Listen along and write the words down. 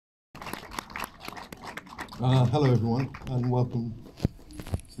Hello everyone, and welcome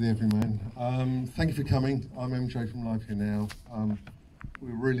to the Everyman. Thank you for coming. I'm MJ from Live Here Now.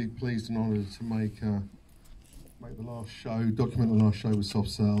 We're really pleased and honoured to make the last show, document the last show with Soft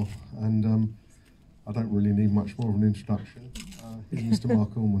Cell, and I don't really need much more of an introduction. Here's Mr.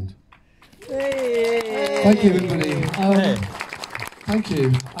 Marc Almond. Hey. Thank you, everybody. Thank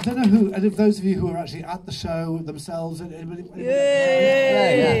you. I don't know who, and if those of you who are actually at the show themselves, anybody at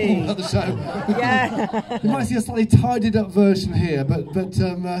the show, Yeah. you might see a slightly tidied up version here, but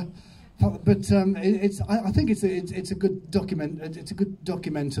it's. I think it's a good document. It's a good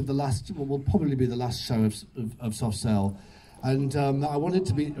document of the last. What will probably be the last show of Soft Cell. And I wanted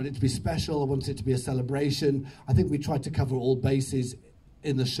it to be special. I wanted it to be a celebration. I think we tried to cover all bases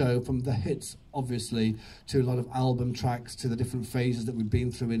in the show, from the hits, obviously, to a lot of album tracks, to the different phases that we've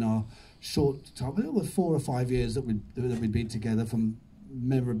been through in our short time, over 4 or 5 years that we'd been together, from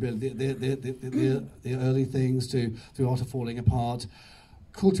memorability, the early things to through Art of Falling Apart.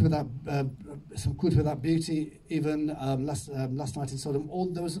 Cruelty Without some Cruelty Without Beauty, even last night in Sodom.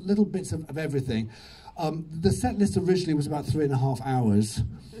 There was little bits of everything. The set list originally was about 3.5 hours.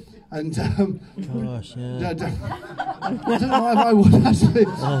 And Gosh, yeah. I don't know if I would actually.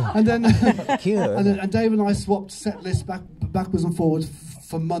 And then and Dave and I swapped set lists backwards and forwards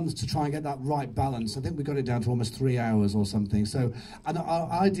for months to try and get that right balance. I think we got it down to almost 3 hours or something. So, and our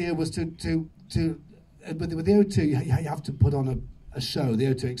idea was to with the O2, you have to put on a show. The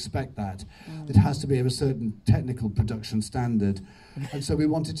O2 expect that. It has to be of a certain technical production standard. And so we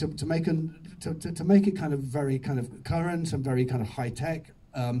wanted to make it kind of very kind of current and very kind of high tech.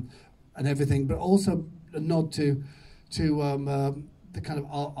 And everything, but also a nod to the kind of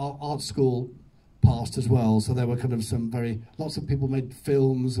art school past as well. So there were kind of lots of people made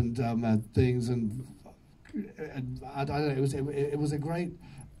films and things, and I don't know. It was a great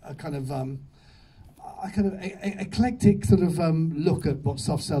kind of eclectic sort of look at what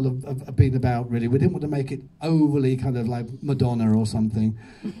Soft Cell have been about, really. We didn't want to make it overly kind of like Madonna or something.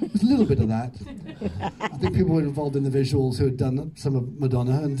 There's a little bit of that. I think people were involved in the visuals who had done some of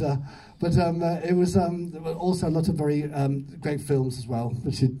Madonna, and but it was there were also a lot of very great films as well,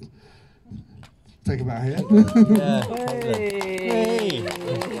 which you'd take about here. Hey.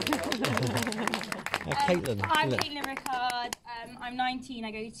 Caitlin. I'm Caitlin Rickard. I'm 19.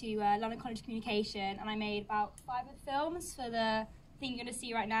 I go to London College of Communication, and I made about 5 of the films for the thing you're going to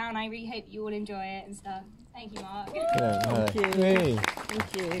see right now, and I really hope you all enjoy it and stuff. Thank you, Mark. Thank you.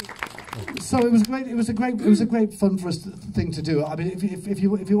 Thank you. So it was great. It was a great fun for us thing to do. I mean, if you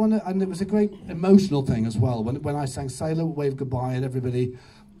want to, and it was a great emotional thing as well. When I sang "Sailor," "Wave Goodbye," and everybody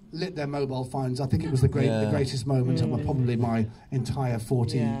lit their mobile phones, I think it was the greatest moment of probably my entire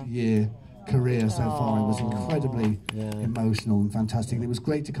 40-year career so far. It was incredibly emotional and fantastic. And it was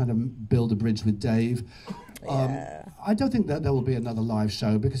great to kind of build a bridge with Dave. I don't think that there will be another live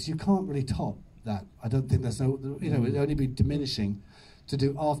show, because you can't really top that. I don't think there's no, it'd only be diminishing to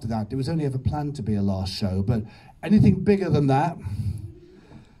do after that. It was only ever planned to be a last show, but anything bigger than that,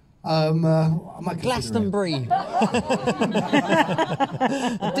 I might Glastonbury.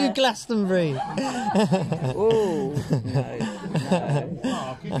 Do Glastonbury. Oh, no.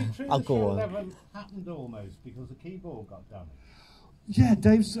 Mark, is it true I'll the go show on. never happened almost because the keyboard got damaged? Yeah,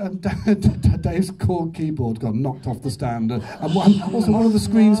 Dave's chord keyboard got knocked off the stand, and also one of the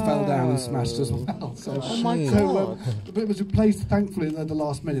screens fell down and smashed as well. So, but it was replaced, thankfully, at the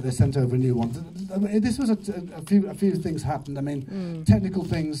last minute. They sent over a new one. This was a few things happened. I mean, technical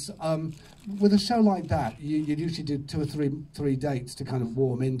things. With a show like that, you'd usually do 2 or 3 dates to kind of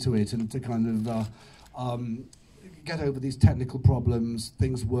warm into it and to kind of get over these technical problems.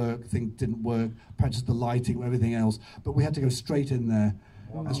 Things work, things didn't work, practice the lighting, everything else. But we had to go straight in there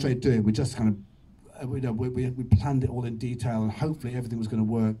and straight do it. We just kind of, we planned it all in detail, and hopefully everything was going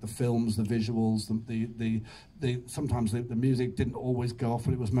to work. The films, the visuals, sometimes the music didn't always go off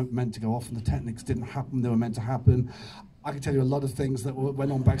when it was meant to go off, and the techniques didn't happen when they were meant to happen. I can tell you a lot of things that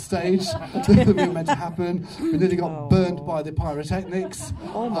went on backstage that were meant to happen. We nearly got burnt by the pyrotechnics.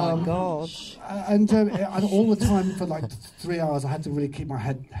 Oh my gosh. And all the time for like 3 hours, I had to really keep my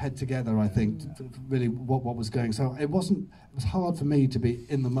head together, I think, to really what was going. So it was hard for me to be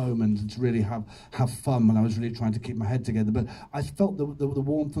in the moment and to really have fun when I was really trying to keep my head together. But I felt the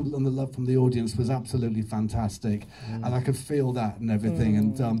warmth and the love from the audience was absolutely fantastic. And I could feel that and everything.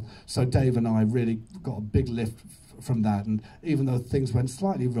 And so Dave and I really got a big lift from that, and even though things went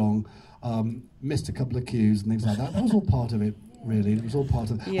slightly wrong, missed a couple of cues and things like that, that was all part of it. really. It was all part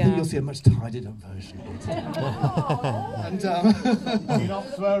of. I Yeah. think you'll see a much tidied up version of it. And You're not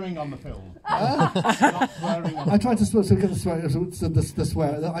swearing on the film. You're not swearing on I try to swear, so get the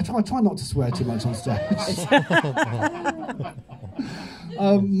swear. I try not to swear too much on stage.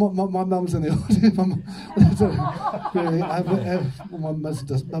 My mum's in the audience. Really, my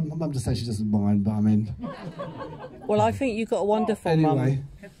mum just says she doesn't mind, but I mean. Well, I think you've got a wonderful mum. Anyway.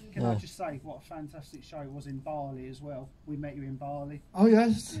 Can I just say what a fantastic show it was in Bali as well? We met you in Bali. Oh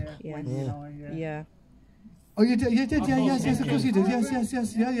yes. Yeah, Yeah. Wendy and I. Yeah. Yeah. Oh, you did. Yeah, yes, of course you did. Yes. Can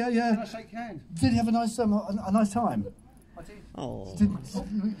I Yeah. shake your hand? Did you have a nice time? I did. Oh.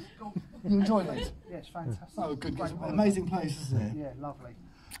 You enjoyed it? Yeah, it's fantastic. Oh, good. Great Amazing place, isn't it? Yeah, lovely.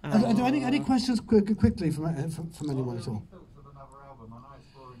 Are there any questions quickly from anyone at all?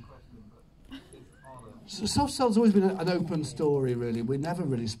 Soft Cell's always been an open story, really. We never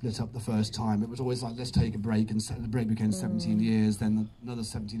really split up the first time. It was always like, let's take a break, and the break became 17 years, then another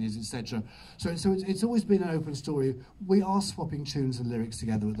 17 years, etc. So it's always been an open story. We are swapping tunes and lyrics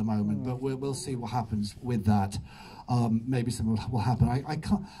together at the moment, but we'll see what happens with that. Maybe something will happen. I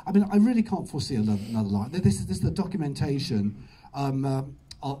can't. I mean, I really can't foresee another line. This is the documentation of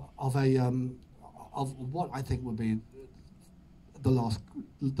what I think would be the last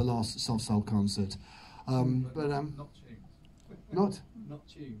Soft Cell concert. Not tunes. Not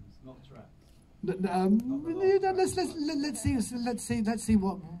tunes, not tracks. Let's see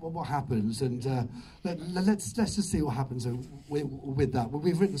what happens, and let's just see what happens with that.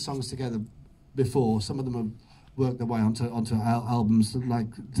 We've written songs together before. Some of them have worked their way onto albums, like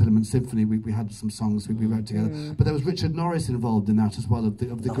Tillman Symphony. We had some songs we wrote together, but there was Richard Norris involved in that as well of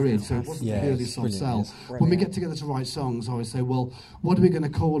the Grid. So it wasn't purely Soft Cell. When we get together to write songs, I always say, well, what are we going to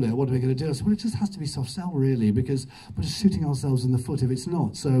call it? What are we going to do? I said, well, it just has to be Soft Cell, really, because we're just shooting ourselves in the foot if it's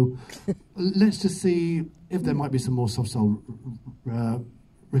not. So let's just see if there might be some more Soft Cell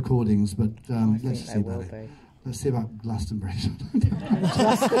recordings, but let's just see about it. Let's see about Glastonbury.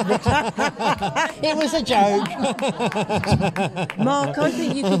 It was a joke. Mark, I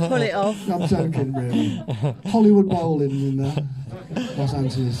think you could pull it off. I'm joking, really. Hollywood Bowl in Los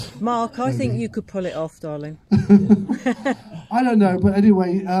Angeles. Mark, I think you could pull it off, darling. I don't know, but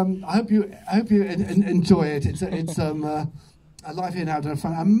anyway, I hope you enjoy it. It's Live Here Now done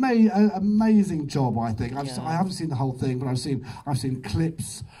an amazing job. I think I haven't seen the whole thing, but I've seen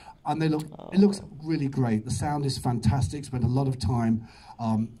clips. And it looks really great. The sound is fantastic. Spent a lot of time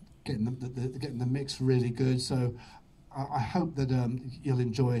getting the mix really good. So I hope that you'll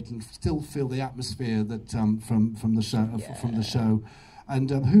enjoy it and still feel the atmosphere that from the show. And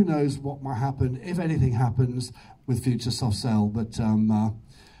who knows what might happen, if anything happens with future Soft Cell. But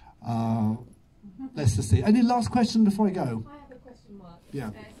let's just see. Any last question before I go? I have a question, Mark. Yeah.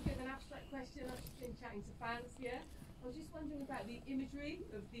 It's a bit of an abstract question. I've just been chatting to fans here. I was just wondering about the imagery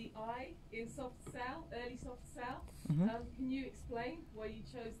of the eye in Soft Cell, early Soft Cell. Can you explain why you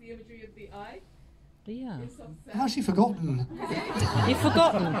chose the imagery of the eye Yeah. in Soft Cell? I've actually forgotten. You've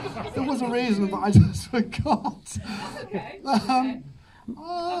forgotten? There was a reason, but I just forgot. Okay. I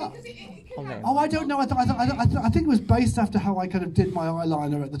don't know. I think it was based after how I kind of did my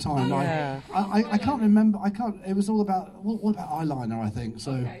eyeliner at the time. Yeah. I can't remember. It was all about eyeliner, I think.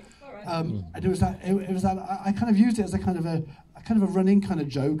 So, Okay. All right. and it was that. I kind of used it as a kind of a running kind of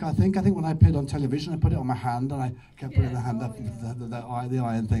joke. I think when I appeared on television, I put it on my hand and I kept putting the hand up, the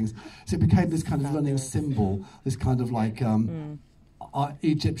eye and things. So it became this kind of running symbol, this kind of like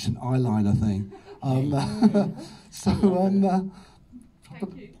Egyptian eyeliner thing.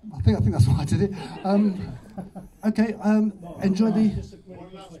 I think that's why I did it. Okay, enjoy the... Just a quick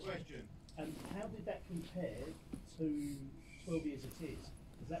question. How did that compare to 12 Years It Is?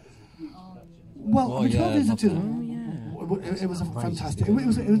 Because that was a huge production as well. Well, 12 Years It Is, it was a fantastic... It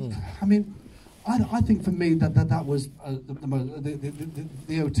was, I mean, I think for me that was the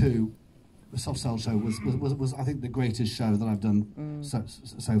O2, the Soft Cell show was I think the greatest show that I've done so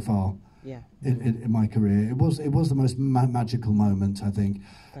far. Yeah. In my career, it was the most magical moment, I think.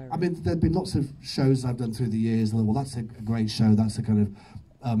 I mean, there've been lots of shows I've done through the years. Well, that's a great show. That's a kind of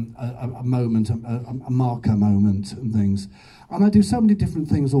a moment, a marker moment, and things. And I do so many different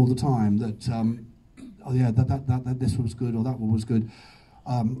things all the time that that this was good or that one was good.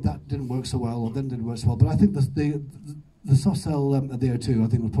 That didn't work so well, or then didn't work so well. But I think the Soft Cell at the O2, I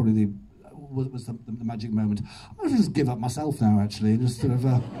think was probably was the magic moment. I'm going to just give up myself now, actually, and just sort of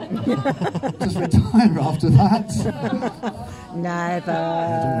just retire after that. Never.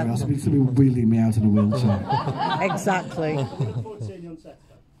 Yeah, don't worry, somebody wheeling me out in a wheelchair. Exactly. Look forward to seeing you on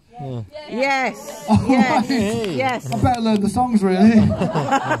Saturday. Yes. Oh, Yes. right. Yes. I better learn the songs, really.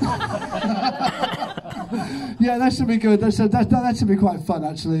 Yeah, that should be good. That should be quite fun,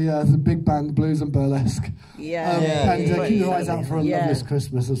 actually. The big band, blues and burlesque. Yeah. And keep your eyes out for a Loveless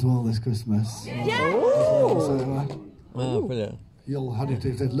Christmas as well this Christmas. Yeah. So, Wow, brilliant. you'll have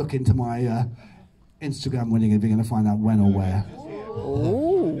to look into my Instagram winning if you're going to find out when or where.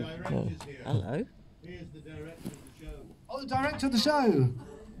 Oh. Hello. Here's the director of the show. Oh, the director of the show.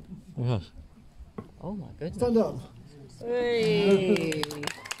 Yes. Oh my goodness. Stand up. Hey.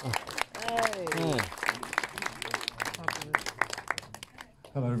 Yeah.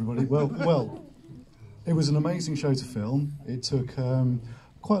 Hello, everybody. Well, it was an amazing show to film. It took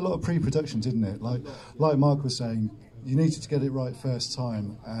quite a lot of pre-production, didn't it? Like Mark was saying, you needed to get it right first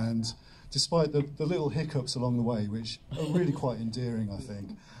time, and despite the little hiccups along the way, which are really quite endearing, I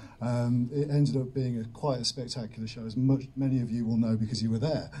think, it ended up being quite a spectacular show, as many of you will know because you were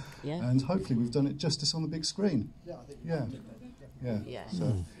there. Yeah. And hopefully we've done it justice on the big screen. Yeah. Yeah. So,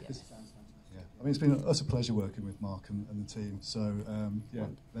 I mean, it's been an utter pleasure working with Mark and the team. So, yeah,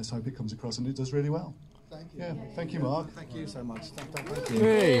 let's hope it comes across and it does really well. Thank you. Yeah, thank you, Mark. Thank you so much. Thank you.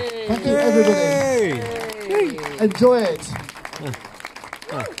 Hey. Thank you, everybody. Enjoy it.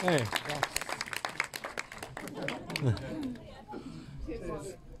 Hey.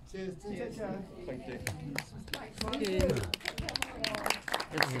 Cheers. Take care. Thank you.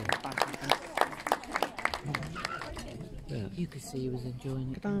 You could see he was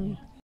enjoying it.